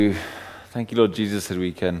Thank you, Lord Jesus, that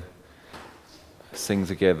we can sing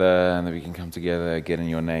together and that we can come together again in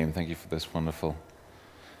your name. Thank you for this wonderful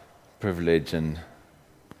privilege and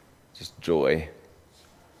just joy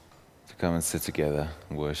to come and sit together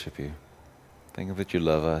and worship you. Thank you that you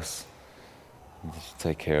love us and that you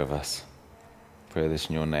take care of us. Pray this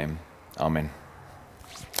in your name. Amen.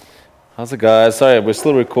 How's it, guys? Sorry, we're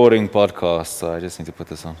still recording podcasts, so I just need to put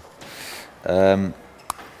this on.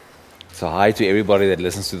 So hi to everybody that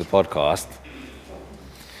listens to the podcast.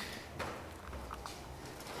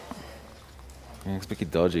 It's a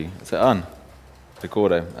bit dodgy. Is it on?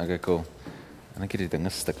 Recorder. Okay, cool. I think die ding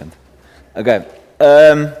is stikkend. Okay.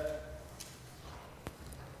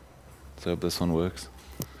 So this one works.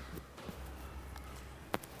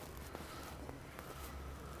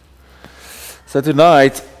 So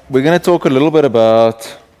tonight we're going to talk a little bit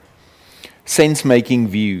about sense-making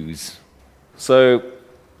views. So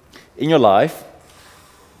in your life,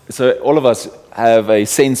 so all of us have a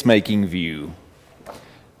sense-making view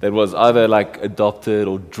that was either like adopted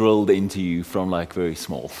or drilled into you from like very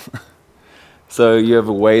small. So you have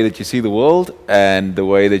a way that you see the world and the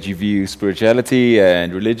way that you view spirituality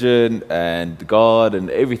and religion and God and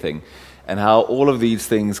everything, and how all of these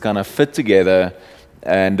things kind of fit together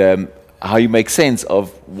and how you make sense of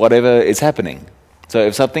whatever is happening. So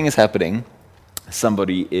if something is happening,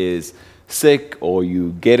 somebody is sick or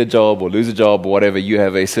you get a job or lose a job or whatever, you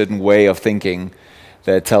have a certain way of thinking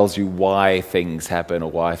that tells you why things happen or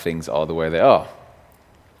why things are the way they are.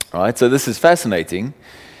 All right, so this is fascinating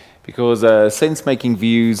because sense-making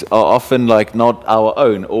views are often like not our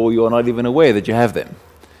own, or you're not even aware that you have them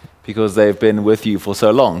because they've been with you for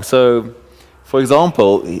so long. So, for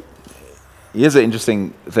example, here's an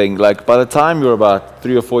interesting thing. Like by the time you're about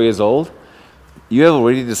 3 or 4 years old, you have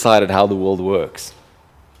already decided how the world works,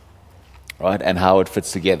 right, and how it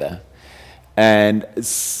fits together. And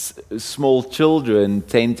small children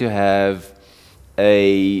tend to have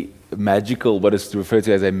a magical, what is referred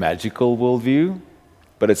to as a magical worldview,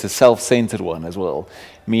 but it's a self-centered one as well,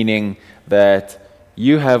 meaning that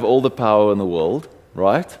you have all the power in the world,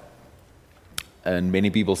 right? And many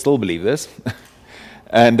people still believe this,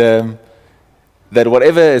 and that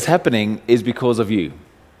whatever is happening is because of you,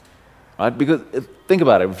 right? Because think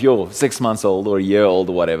about it, if you're 6 months old or a year old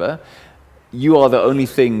or whatever, you are the only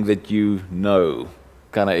thing that you know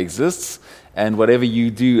kind of exists, and whatever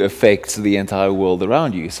you do affects the entire world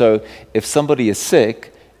around you. So if somebody is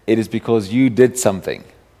sick, it is because you did something,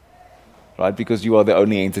 right? Because you are the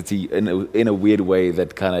only entity in a weird way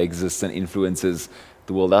that kind of exists and influences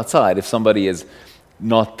the world outside. If somebody is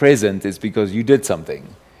not present, it's because you did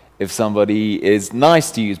something. If somebody is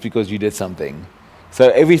nice to you, it's because you did something. So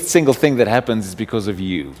every single thing that happens is because of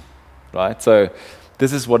you, right? So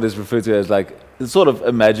this is what is referred to as like sort of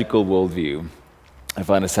a magical worldview, if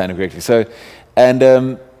I understand it correctly. So,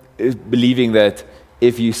 and believing that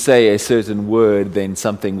if you say a certain word, then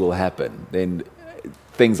something will happen. Then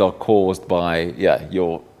things are caused by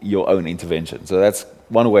your own intervention. So that's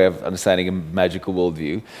one way of understanding a magical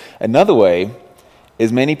worldview. Another way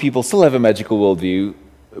is many people still have a magical worldview,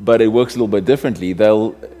 but it works a little bit differently.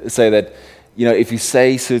 They'll say that, you know, if you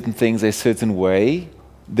say certain things a certain way,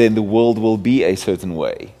 then the world will be a certain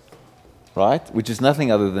way, right? Which is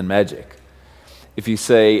nothing other than magic. If you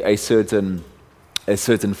say a certain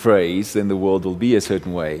phrase, then the world will be a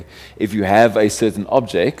certain way. If you have a certain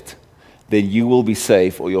object, then you will be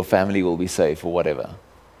safe, or your family will be safe, or whatever.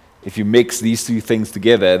 If you mix these two things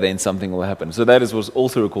together, then something will happen. So that is what's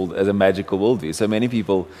also called as a magical worldview. So many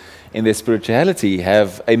people in their spirituality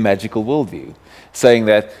have a magical worldview, saying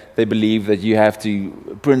that they believe that you have to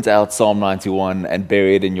print out Psalm 91 and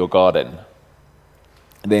bury it in your garden.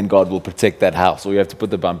 And then God will protect that house. Or you have to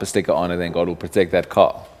put the bumper sticker on and then God will protect that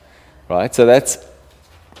car. Right? So that's,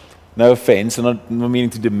 no offense, I'm not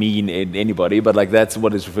meaning to demean anybody, but like that's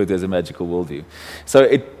what is referred to as a magical worldview. So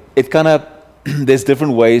it kind of, there's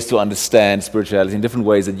different ways to understand spirituality and different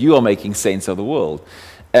ways that you are making sense of the world.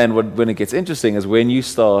 And when it gets interesting is when you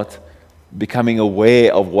start becoming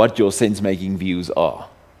aware of what your sense-making views are.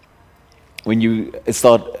 When you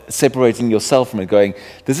start separating yourself from it, going,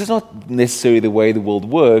 this is not necessarily the way the world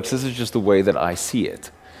works, this is just the way that I see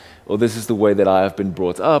it. Or this is the way that I have been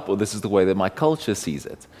brought up, or this is the way that my culture sees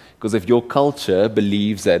it. Because if your culture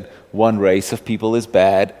believes that one race of people is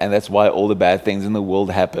bad, and that's why all the bad things in the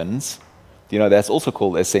world happens, you know, that's also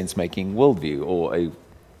called a sense-making worldview, or a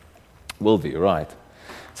worldview, right?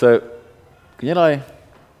 So, can you know,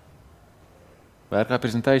 werk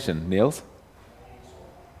presentation, Niels?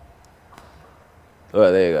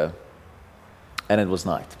 Oh, there you go. And it was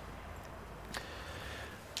night.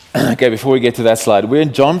 Okay, before we get to that slide, we're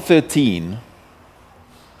in John 13,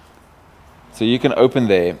 So you can open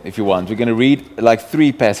there if you want. We're going to read like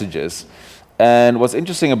 3 passages. And what's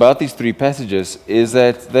interesting about these 3 passages is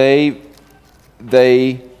that they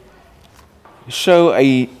show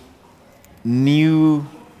a new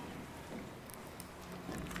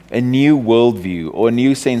worldview or a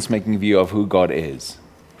new sense-making view of who God is.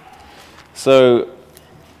 So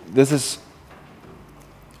this is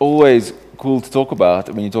always cool to talk about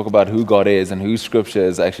when you talk about who God is and who Scripture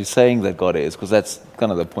is actually saying that God is, because that's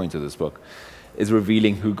kind of the point of this book, is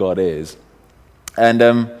revealing who God is. And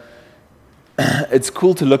it's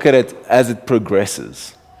cool to look at it as it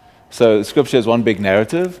progresses. So Scripture is one big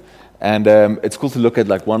narrative, and it's cool to look at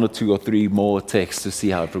like 1 or 2 or 3 more texts to see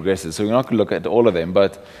how it progresses. So we're not going to look at all of them,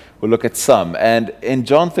 but we'll look at some. And in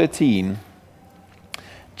John 13,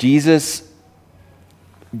 Jesus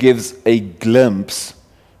gives a glimpse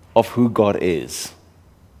of who God is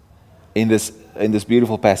in this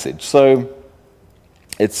beautiful passage. So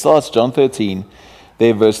it starts, John 13,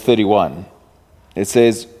 there, verse 31. It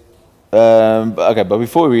says, okay, but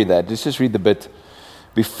before we read that, let's just read the bit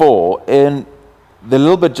before. In the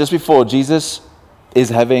little bit just before, Jesus is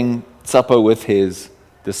having supper with his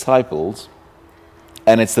disciples,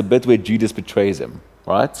 and it's the bit where Judas betrays him,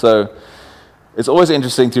 right? So it's always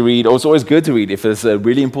interesting to read, or it's always good to read if it's a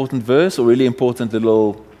really important verse or really important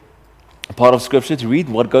little part of Scripture, to read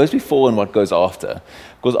what goes before and what goes after.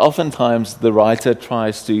 Because oftentimes the writer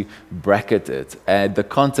tries to bracket it, and the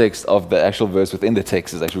context of the actual verse within the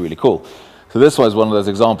text is actually really cool. So this one is one of those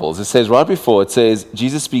examples. It says right before, it says,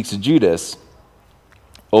 Jesus speaks to Judas,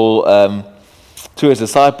 or to his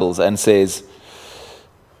disciples, and says,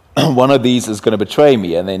 one of these is going to betray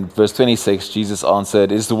me. And then verse 26, Jesus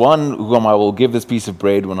answered, is the one whom I will give this piece of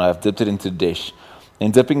bread when I have dipped it into the dish.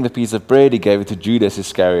 And dipping the piece of bread, he gave it to Judas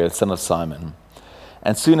Iscariot, son of Simon.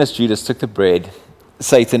 And soon as Judas took the bread,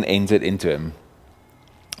 Satan entered into him.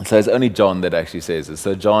 So it's only John that actually says this.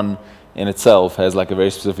 So John in itself has like a very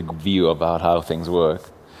specific view about how things work.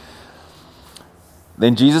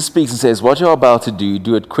 Then Jesus speaks and says, what you are about to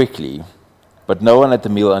do it quickly. But no one at the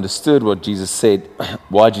meal understood what Jesus said,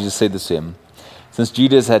 why Jesus said this to him. Since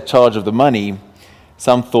Judas had charge of the money,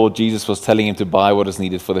 some thought Jesus was telling him to buy what is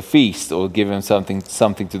needed for the feast or give him something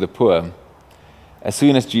to the poor. As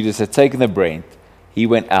soon as Judas had taken the bread, he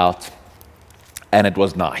went out, and it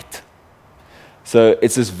was night. So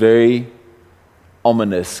it's this very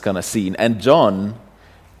ominous kind of scene. And John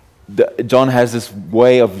has this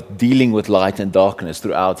way of dealing with light and darkness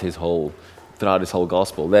throughout his whole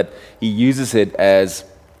gospel, that he uses it as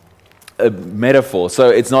a metaphor. So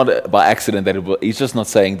it's not by accident that he's just not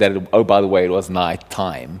saying that, oh, by the way, it was night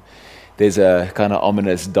time. There's a kind of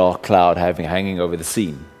ominous dark cloud hanging over the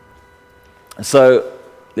scene. So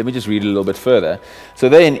let me just read it a little bit further. So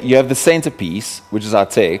then you have the centerpiece, which is our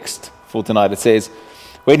text for tonight. It says,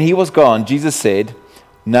 when he was gone, Jesus said,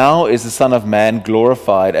 now is the Son of Man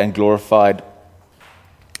glorified, and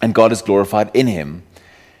God is glorified in him.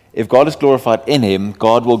 If God is glorified in him,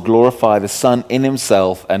 God will glorify the Son in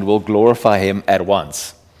himself and will glorify him at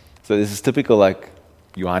once. So this is typical like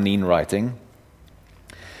Johannine writing.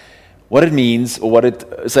 What it means, or what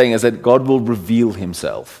it's saying, is that God will reveal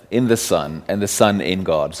himself in the Son and the Son in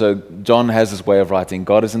God. So John has this way of writing,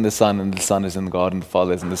 God is in the Son and the Son is in God and the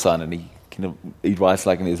Father is in the Son, and he writes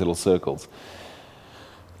like in these little circles.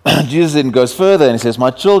 Jesus then goes further and he says,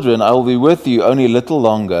 my children, I will be with you only a little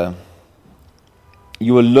longer.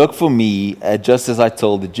 You will look for me just as I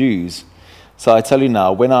told the Jews. So I tell you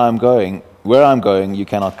now, where I'm going, you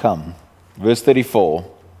cannot come. Verse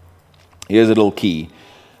 34, here's a little key.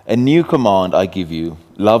 A new command I give you,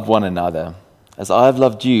 love one another. As I have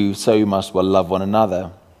loved you, so you must well love one another.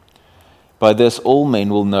 By this all men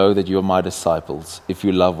will know that you are my disciples, if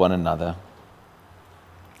you love one another.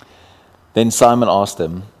 Then Simon asked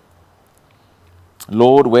him,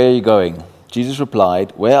 Lord, where are you going? Jesus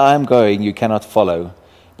replied, where I am going you cannot follow,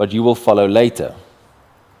 but you will follow later.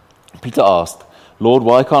 Peter asked, Lord,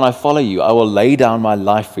 why can't I follow you? I will lay down my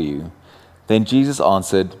life for you. Then Jesus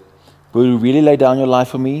answered, will you really lay down your life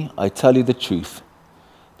for me? I tell you the truth.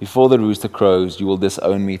 Before the rooster crows, you will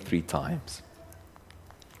disown me 3 times.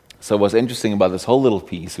 So what's interesting about this whole little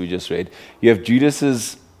piece we just read, you have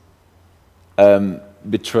Judas's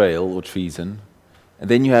betrayal or treason, and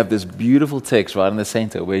then you have this beautiful text right in the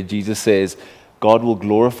center where Jesus says, God will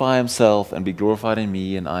glorify himself and be glorified in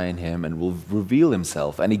me and I in him, and will reveal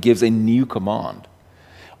himself. And he gives a new command,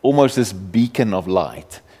 almost this beacon of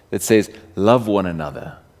light that says, love one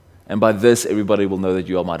another. And by this, everybody will know that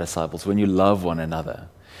you are my disciples, when you love one another.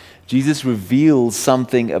 Jesus reveals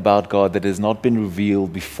something about God that has not been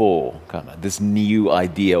revealed before, kind of this new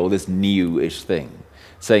idea or this new-ish thing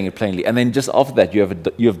saying it plainly. And then just after that, you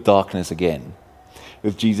have darkness again,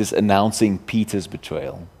 with Jesus announcing Peter's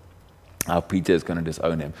betrayal, how Peter is going to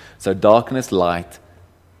disown him. So darkness, light,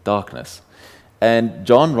 darkness. And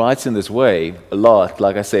John writes in this way a lot,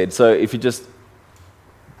 like I said. So if you just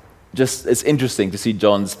it's interesting to see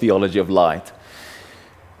John's theology of light.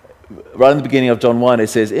 Right in the beginning of John 1, it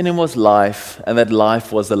says, "In him was life, and that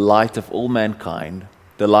life was the light of all mankind.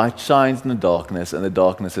 The light shines in the darkness, and the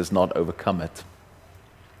darkness has not overcome it."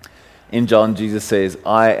 In John, Jesus says,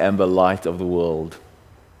 "I am the light of the world."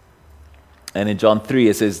 And in John 3,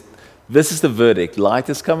 it says, "This is the verdict. Light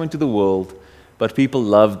has come into the world, but people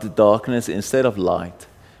loved darkness instead of light,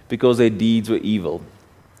 because their deeds were evil.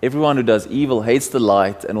 Everyone who does evil hates the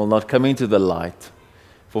light and will not come into the light,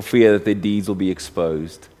 for fear that their deeds will be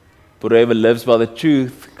exposed. But whoever lives by the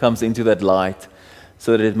truth comes into that light,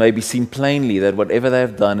 so that it may be seen plainly that whatever they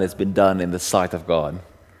have done has been done in the sight of God."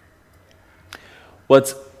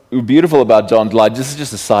 What's beautiful about John's light, this is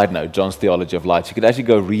just a side note, John's theology of light. You could actually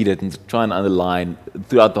go read it and try and underline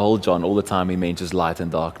throughout the whole John, all the time he mentions light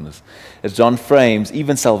and darkness. As John frames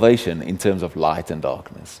even salvation in terms of light and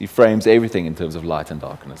darkness. He frames everything in terms of light and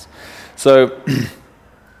darkness. So,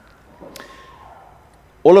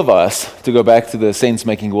 all of us, to go back to the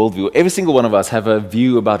sense-making worldview, every single one of us have a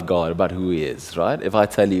view about God, about who He is, right? If I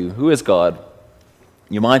tell you, who is God,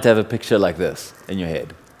 you might have a picture like this in your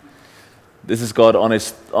head. This is God on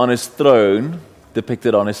his throne,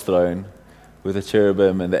 depicted on his throne, with the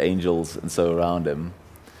cherubim and the angels and so around him.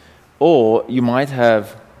 Or you might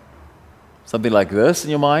have something like this in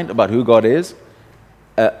your mind about who God is.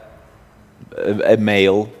 A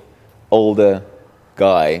male, older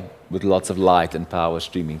guy with lots of light and power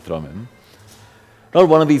streaming from him. Not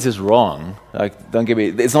one of these is wrong. Like, don't get me.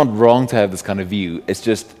 It's not wrong to have this kind of view. It's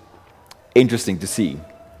just interesting to see.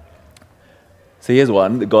 So here's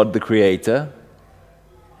one, God the Creator,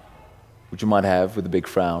 which you might have with a big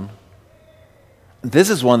frown. This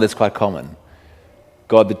is one that's quite common.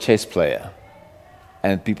 God the chess player.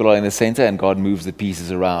 And people are in the center and God moves the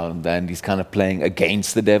pieces around and he's kind of playing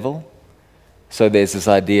against the devil. So there's this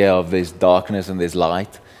idea of there's darkness and there's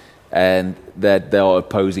light, and that there are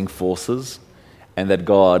opposing forces, and that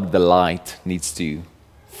God, the light, needs to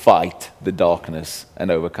fight the darkness and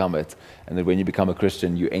overcome it. And that when you become a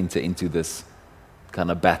Christian, you enter into this kind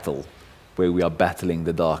of battle where we are battling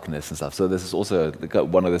the darkness and stuff. So this is also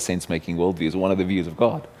one of the sense-making worldviews, one of the views of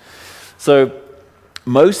God. So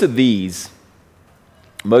let's leave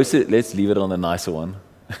it on the nicer one.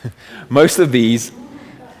 Most of these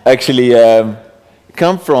actually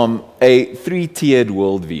come from a three-tiered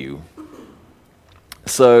worldview.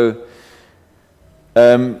 So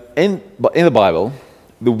in the Bible,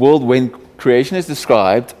 the world, when creation is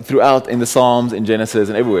described throughout in the Psalms, in Genesis,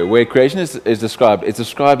 and everywhere, where creation is described, it's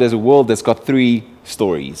described as a world that's got three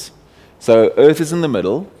stories. So earth is in the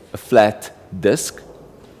middle, a flat disk,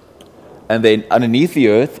 and then underneath the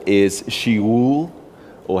earth is Sheol,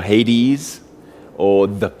 or Hades, or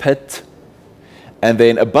the pit, and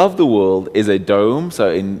then above the world is a dome. So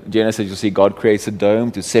in Genesis, you'll see God creates a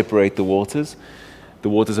dome to separate the waters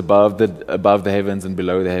above the heavens and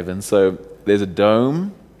below the heavens. So there's a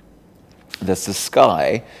dome. That's the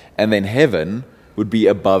sky, and then heaven would be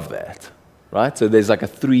above that, right? So there's like a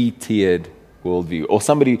three-tiered worldview. Or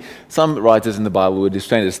some writers in the Bible would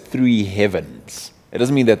explain it as three heavens. It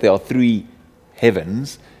doesn't mean that there are three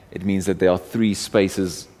heavens. It means that there are three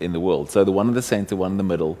spaces in the world. So the one in the center, one in the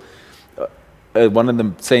middle, one in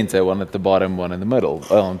the center, one at the bottom, one in the middle,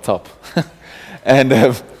 on top. And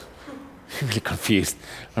I'm really confused.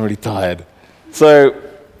 I'm really tired. So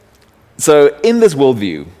in this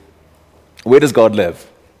worldview, where does God live?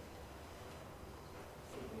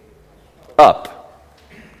 Up.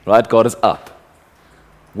 Right? God is up.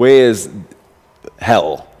 Where is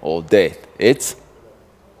hell or death? It's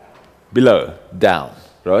below, down.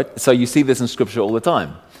 Right? So you see this in Scripture all the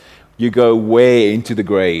time. You go way into the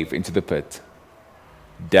grave, into the pit.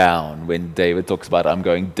 Down. When David talks about, I'm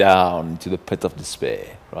going down into the pit of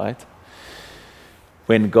despair. Right?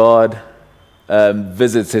 When God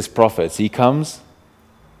visits his prophets, he comes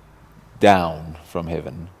down from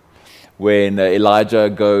heaven. When Elijah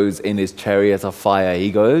goes in his chariot of fire,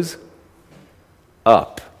 he goes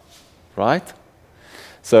up, right?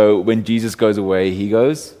 So when Jesus goes away, he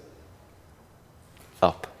goes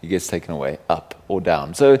up. He gets taken away, up or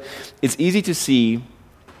down. So it's easy to see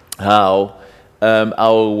how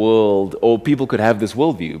our world, or people could have this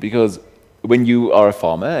worldview, because when you are a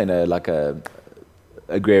farmer in a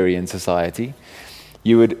agrarian society,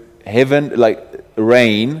 you would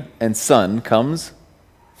rain and sun comes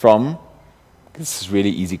from, this is really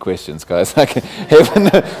easy questions, guys.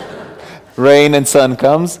 Heaven, rain and sun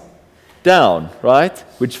comes down, right?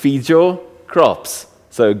 Which feeds your crops.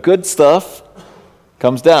 So good stuff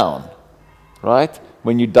comes down, right?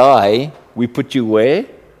 When you die, we put you where?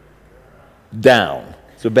 Down.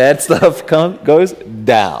 So bad stuff goes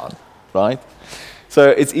down, right? So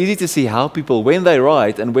it's easy to see how people, when they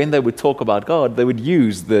write and when they would talk about God, they would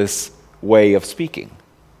use this way of speaking.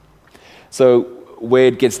 So where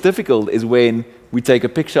it gets difficult is when we take a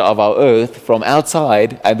picture of our earth from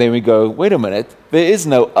outside and then we go, wait a minute, there is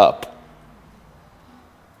no up.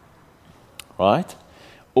 Right?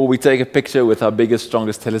 Or we take a picture with our biggest,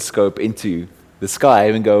 strongest telescope into the sky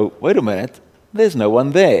and go, wait a minute, there's no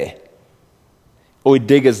one there. Or we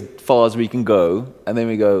dig as far as we can go and then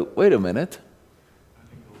we go, wait a minute.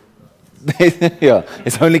 Yeah,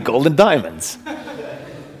 it's only gold and diamonds.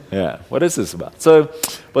 Yeah, what is this about? So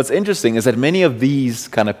what's interesting is that many of these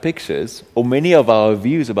kind of pictures, or many of our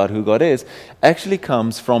views about who God is, actually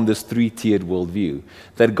comes from this three-tiered worldview.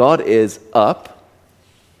 That God is up,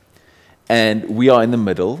 and we are in the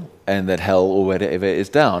middle, and that hell or whatever is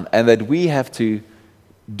down. And that we have to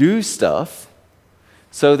do stuff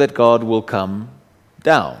so that God will come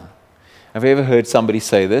down. Have you ever heard somebody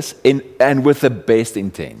say this? And with the best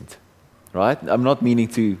intent, right? I'm not meaning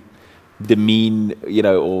to demean,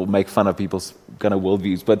 or make fun of people's kind of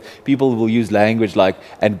worldviews, but people will use language like,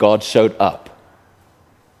 and God showed up.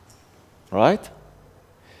 Right?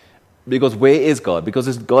 Because where is God?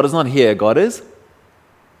 Because God is not here, God is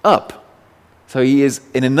up. So he is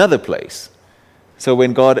in another place. So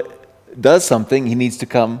when God does something, he needs to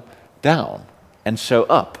come down and show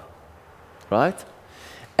up. Right?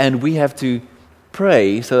 And we have to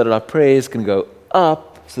pray so that our prayers can go up,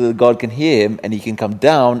 so that God can hear him and he can come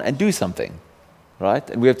down and do something, right?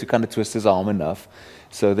 And we have to kind of twist his arm enough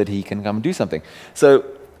so that he can come and do something. So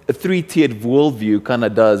a three-tiered worldview kind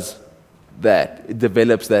of does that. It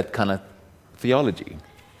develops that kind of theology,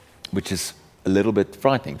 which is a little bit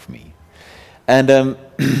frightening for me. And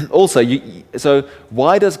also, so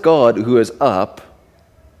why does God, who is up,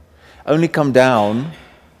 only come down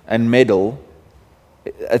and meddle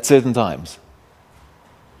at certain times?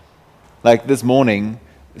 Like this morning,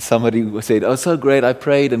 somebody said, oh, so great, I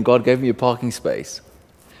prayed and God gave me a parking space.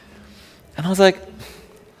 And I was like,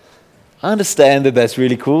 I understand that that's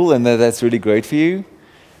really cool and that that's really great for you,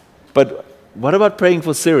 but what about praying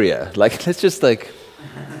for Syria? Like, let's just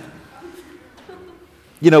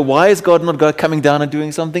why is God not coming down and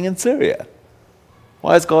doing something in Syria?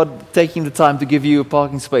 Why is God taking the time to give you a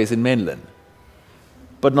parking space in Menlyn,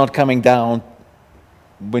 but not coming down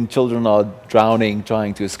when children are drowning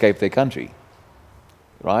trying to escape their country?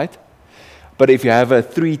 Right? But if you have a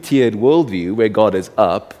three-tiered worldview where God is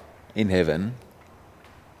up in heaven,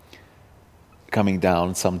 coming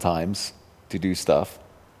down sometimes to do stuff,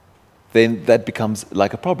 then that becomes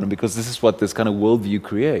like a problem, because this is what this kind of worldview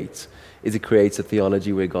creates. Is it creates a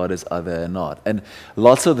theology where God is other and not. And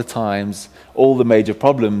lots of the times, all the major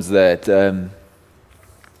problems that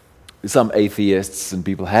some atheists and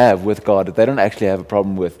people have with God, they don't actually have a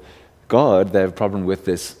problem with God, they have a problem with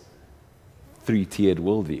this three-tiered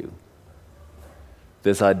worldview.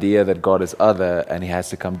 This idea that God is other and he has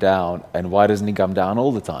to come down, and why doesn't he come down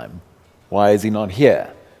all the time? Why is he not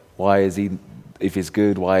here? Why is he, if he's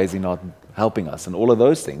good, why is he not helping us? And all of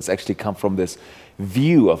those things actually come from this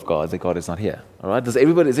view of God, that God is not here. All right? Is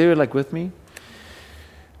everybody with me?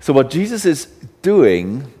 So what Jesus is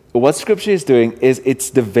doing, or what Scripture is doing, is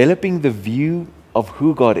it's developing the view of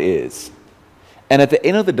who God is. And at the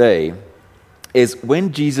end of the day, is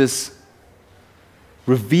when Jesus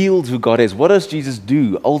revealed who God is. What does Jesus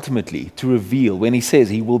do ultimately to reveal when he says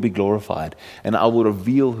he will be glorified and I will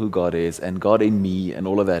reveal who God is and God in me and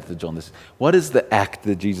all of that John this? What is the act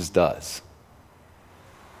that Jesus does?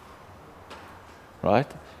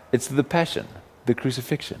 Right? It's the passion, the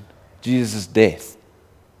crucifixion, Jesus' death.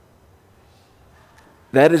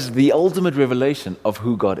 That is the ultimate revelation of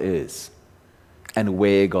who God is and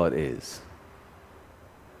where God is.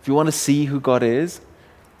 If you want to see who God is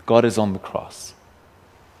on the cross.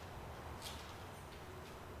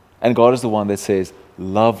 And God is the one that says,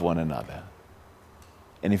 love one another.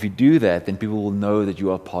 And if you do that, then people will know that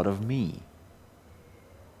you are part of me.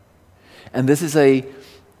 And this is a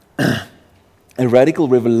radical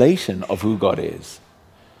revelation of who God is.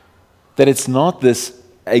 That it's not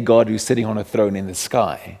a God who's sitting on a throne in the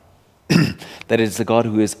sky. That it's a God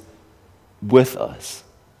who is with us.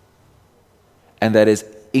 And that is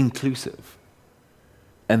inclusive.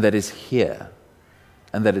 And that is here.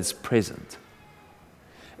 And that is present.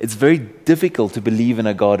 It's very difficult to believe in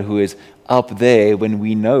a God who is up there when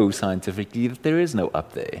we know scientifically that there is no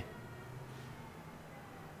up there.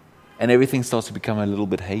 And everything starts to become a little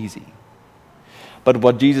bit hazy. But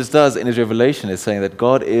what Jesus does in his revelation is saying that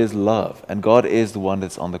God is love, and God is the one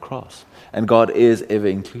that's on the cross, and God is ever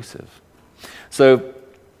inclusive. So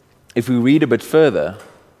if we read a bit further,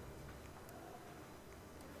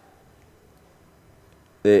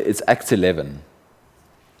 it's Acts 11.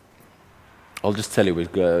 I'll just tell you,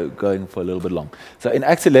 we're going for a little bit long. So in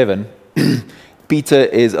Acts 11, Peter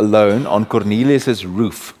is alone on Cornelius'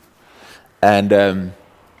 roof, and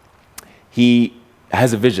he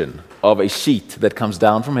has a vision of a sheet that comes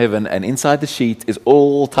down from heaven, and inside the sheet is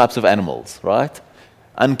all types of animals, right?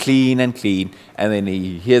 Unclean and clean. And then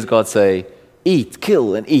he hears God say, eat,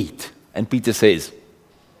 kill, and eat. And Peter says,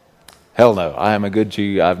 hell no, I am a good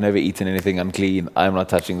Jew. I've never eaten anything unclean. I'm not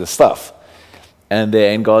touching this stuff. And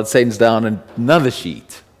then God sends down another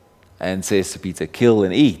sheet and says to Peter, kill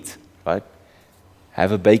and eat, right?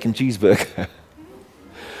 Have a bacon cheeseburger.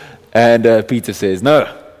 And Peter says,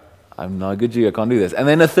 no, I'm not a good Jew. I can't do this. And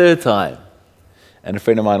then a third time. And a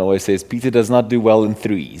friend of mine always says, Peter does not do well in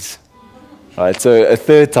threes. Right? So a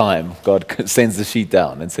third time, God sends the sheet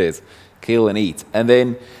down and says, kill and eat. And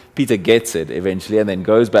then Peter gets it eventually and then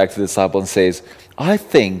goes back to the disciple and says, I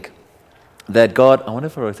think that God, I wonder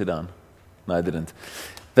if I wrote it down. No, I didn't.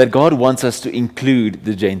 That God wants us to include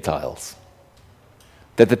the Gentiles.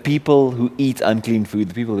 That the people who eat unclean food,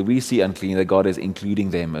 the people that we see unclean, that God is including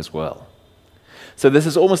them as well. So this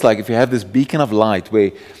is almost like if you have this beacon of light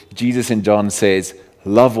where Jesus in John says,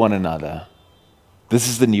 love one another. This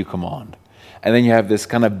is the new command. And then you have this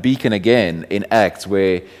kind of beacon again in Acts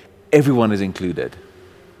where everyone is included.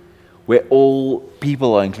 Where all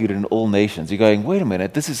people are included in all nations. You're going, wait a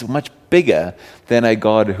minute, this is much bigger than a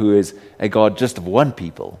God who is a God just of one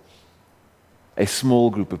people. A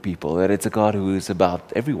small group of people. That it's a God who is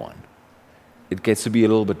about everyone. It gets to be a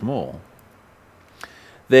little bit more.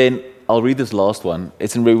 Then I'll read this last one.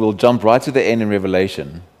 We'll jump right to the end in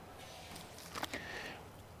Revelation.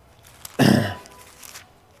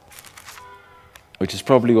 Which is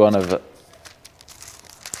probably one of the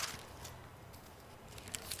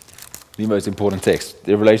most important texts.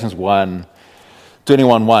 Revelations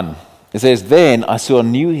 21:1. It says, then I saw a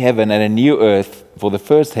new heaven and a new earth, for the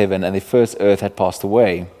first heaven and the first earth had passed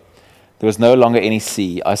away. There was no longer any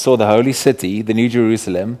sea. I saw the holy city, the new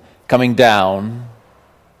Jerusalem, coming down.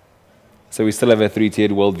 So we still have a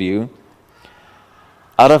three-tiered worldview.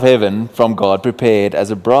 Out of heaven from God, prepared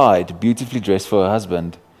as a bride, beautifully dressed for her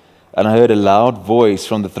husband. And I heard a loud voice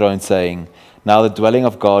from the throne saying, now the dwelling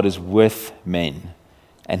of God is with men,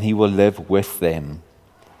 and he will live with them.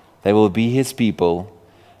 They will be his people,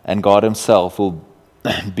 and God himself will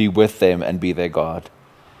be with them and be their God.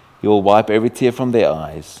 He will wipe every tear from their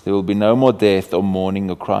eyes. There will be no more death or mourning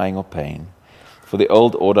or crying or pain, for the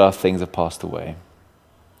old order of things have passed away.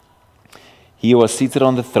 He who was seated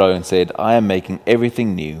on the throne said, I am making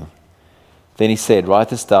everything new. Then he said, write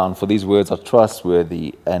this down, for these words are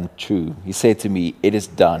trustworthy and true. He said to me, it is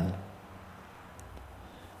done.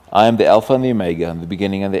 I am the Alpha and the Omega, the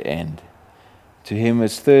beginning and the end. To him who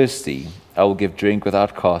is thirsty, I will give drink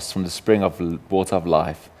without cost from the spring of water of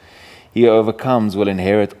life. He who overcomes will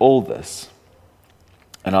inherit all this,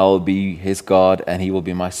 and I will be his God, and he will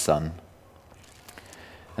be my son.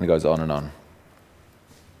 And it goes on and on.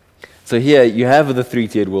 So here you have the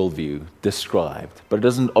three-tiered worldview described, but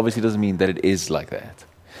it obviously doesn't mean that it is like that.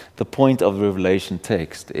 The point of the Revelation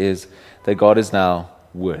text is that God is now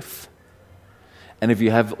with. And if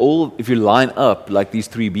you line up like these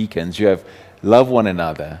three beacons, you have love one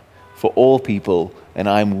another for all people, and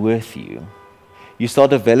I'm with you. You start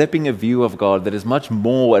developing a view of God that is much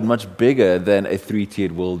more and much bigger than a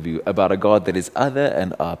three-tiered worldview about a God that is other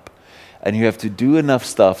and up. And you have to do enough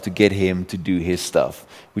stuff to get him to do his stuff,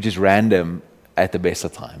 which is random at the best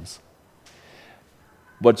of times.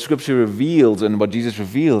 What Scripture reveals and what Jesus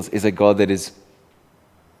reveals is a God that is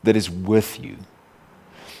with you,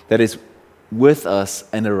 that is with us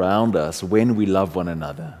and around us when we love one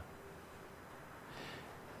another.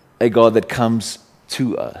 A God that comes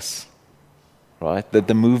to us, right? That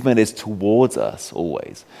the movement is towards us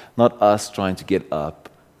always, not us trying to get up,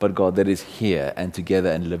 but God that is here and together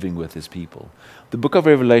and living with his people. The book of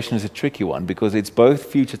Revelation is a tricky one because it's both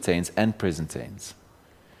future tense and present tense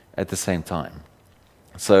at the same time.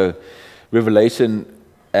 So Revelation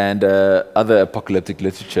and other apocalyptic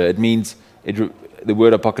literature, the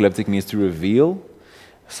word apocalyptic means to reveal,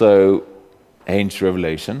 so hence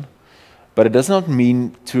Revelation. But it does not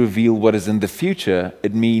mean to reveal what is in the future,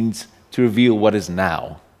 it means to reveal what is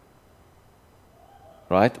now.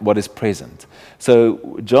 Right? What is present.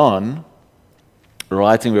 So John,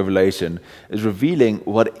 writing Revelation, is revealing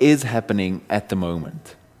what is happening at the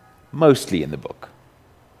moment, mostly in the book.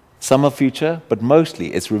 some are future, but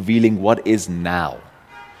mostly it's revealing what is now.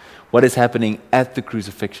 What is happening at the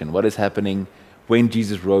crucifixion? What is happening when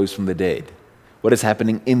Jesus rose from the dead? What is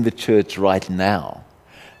happening in the church right now?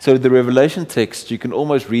 So the Revelation texts, you can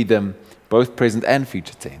almost read them both present and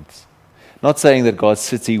future tense. Not saying that God's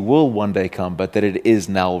city will one day come, but that it is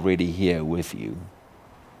now already here with you.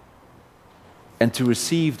 And to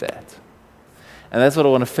receive that. And that's what I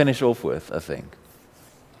want to finish off with, I think.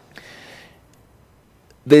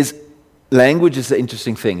 Language is an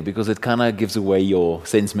interesting thing because it kind of gives away your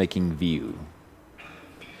sense-making view.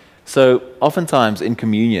 So oftentimes in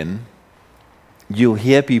communion, you'll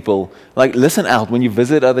hear people, like, listen out when you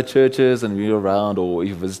visit other churches and you're around or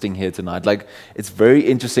you're visiting here tonight. Like, it's very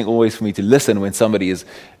interesting always for me to listen when somebody is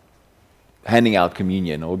handing out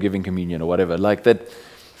communion or giving communion or whatever. Like that,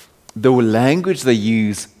 the language they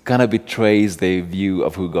use kind of betrays their view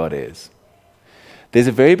of who God is. There's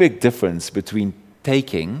a very big difference between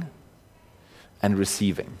taking and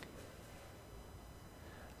receiving.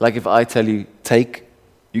 Like if I tell you, take,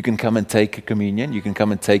 you can come and take communion, you can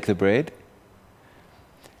come and take the bread.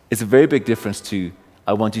 It's a very big difference to,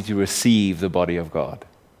 I want you to receive the body of God,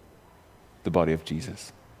 the body of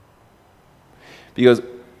Jesus. Because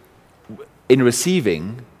in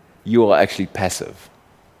receiving, you are actually passive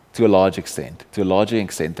to a large extent, to a larger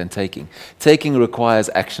extent than taking. Taking requires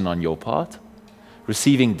action on your part.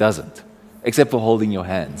 Receiving doesn't, except for holding your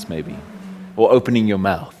hands, maybe, or opening your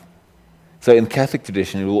mouth. So in Catholic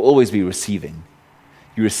tradition, it will always be receiving.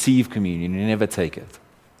 You receive communion, you never take it.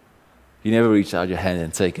 You never reach out your hand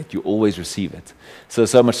and take it. You always receive it.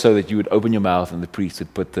 So much so that you would open your mouth and the priest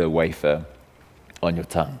would put the wafer on your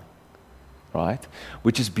tongue. Right?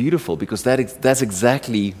 Which is beautiful because that's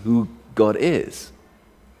exactly who God is.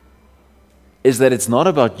 Is that it's not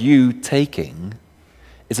about you taking,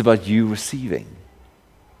 it's about you receiving.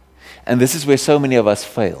 And this is where so many of us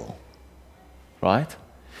fail. Right?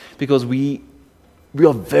 Because we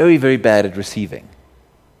are very, very bad at receiving.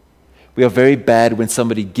 We are very bad when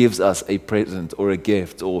somebody gives us a present or a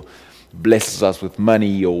gift or blesses us with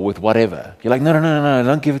money or with whatever. You're like, no,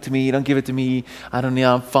 don't give it to me. I don't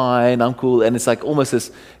know, I'm fine, I'm cool. And it's like almost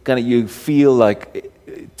this kind of, you feel like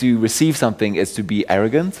to receive something is to be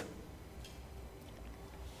arrogant.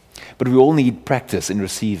 But we all need practice in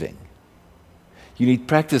receiving. You need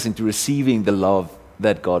practice into receiving the love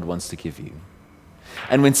that God wants to give you.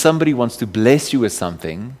 And when somebody wants to bless you with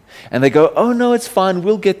something, and they go, oh no, it's fine,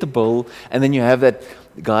 we'll get the bill. And then you have that,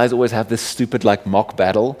 guys always have this stupid like mock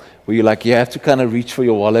battle, where you have to kind of reach for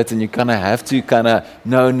your wallet, and you kind of have to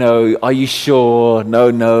no, are you sure?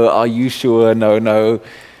 No, are you sure? No.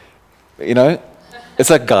 You know? It's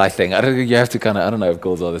like guy thing. I don't know if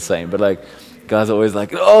girls are the same, but like, guys are always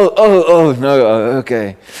like, oh, no,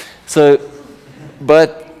 okay. So,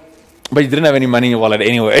 but you didn't have any money in your wallet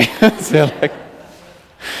anyway. So like,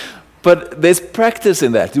 but there's practice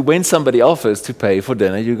in that. When somebody offers to pay for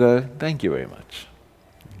dinner, you go, thank you very much.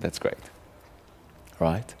 That's great.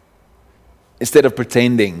 Right? Instead of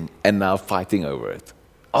pretending and now fighting over it.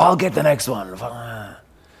 Oh, I'll get the next one.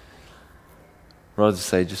 Rather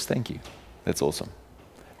say, just thank you. That's awesome.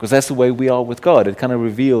 Because that's the way we are with God. It kind of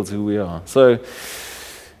reveals who we are. So,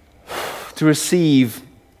 to receive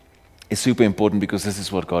is super important because this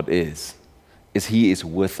is what God is He is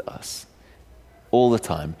with us. All the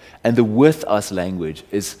time. And the with us language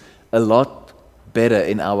is a lot better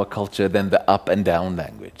in our culture than the up and down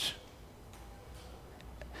language.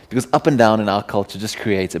 Because up and down in our culture just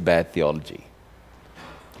creates a bad theology.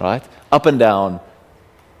 Right? Up and down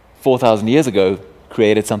 4,000 years ago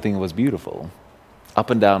created something that was beautiful. Up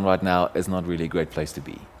and down right now is not really a great place to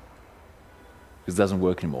be. Because it doesn't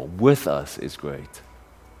work anymore. With us is great.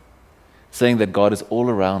 Saying that God is all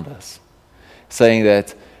around us. Saying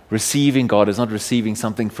that receiving God is not receiving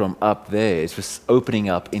something from up there. It's just opening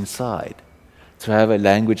up inside to have a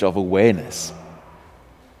language of awareness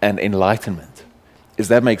and enlightenment.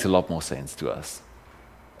 That makes a lot more sense to us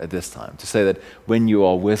at this time. To say that when you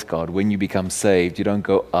are with God, when you become saved, you don't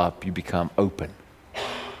go up, you become open.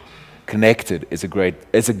 Connected is a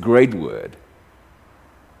great word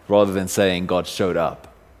rather than saying God showed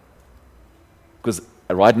up. Because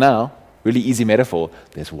right now, really easy metaphor,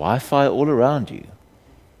 there's Wi-Fi all around you.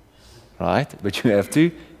 Right? But you have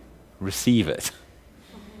to receive it.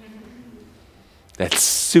 That's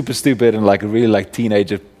super stupid and like a really like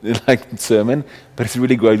teenager like sermon, but it's a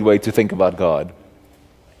really great way to think about God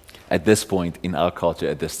at this point in our culture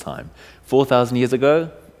at this time. 4,000 years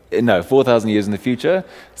ago, 4,000 years in the future,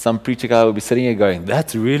 some preacher guy will be sitting here going,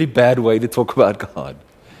 that's a really bad way to talk about God.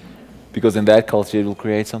 Because in that culture it will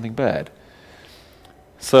create something bad.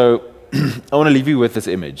 So I want to leave you with this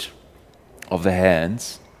image of the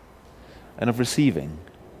hands and of receiving.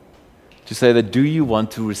 To say that, do you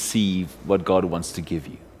want to receive what God wants to give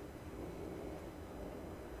you?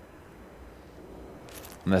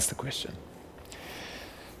 And that's the question.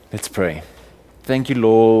 Let's pray. Thank you,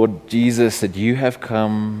 Lord Jesus, that you have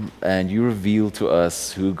come and you reveal to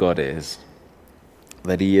us who God is.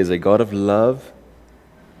 That he is a God of love,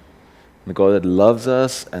 a God that loves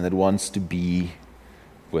us and that wants to be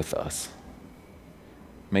with us.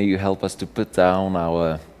 May you help us to put down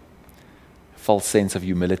our false sense of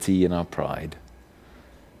humility and our pride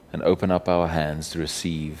and open up our hands to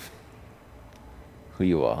receive who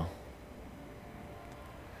you are.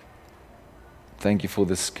 Thank you for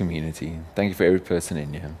this community. Thank you for every person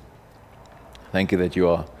in here. Thank you that you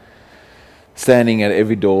are standing at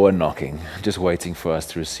every door and knocking, just waiting for us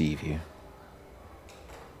to receive you.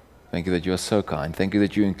 Thank you that you are so kind. Thank you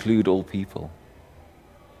that you include all people.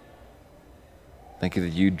 Thank you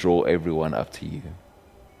that you draw everyone up to you.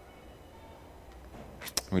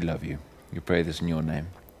 We love you. We pray this in your name.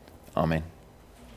 Amen.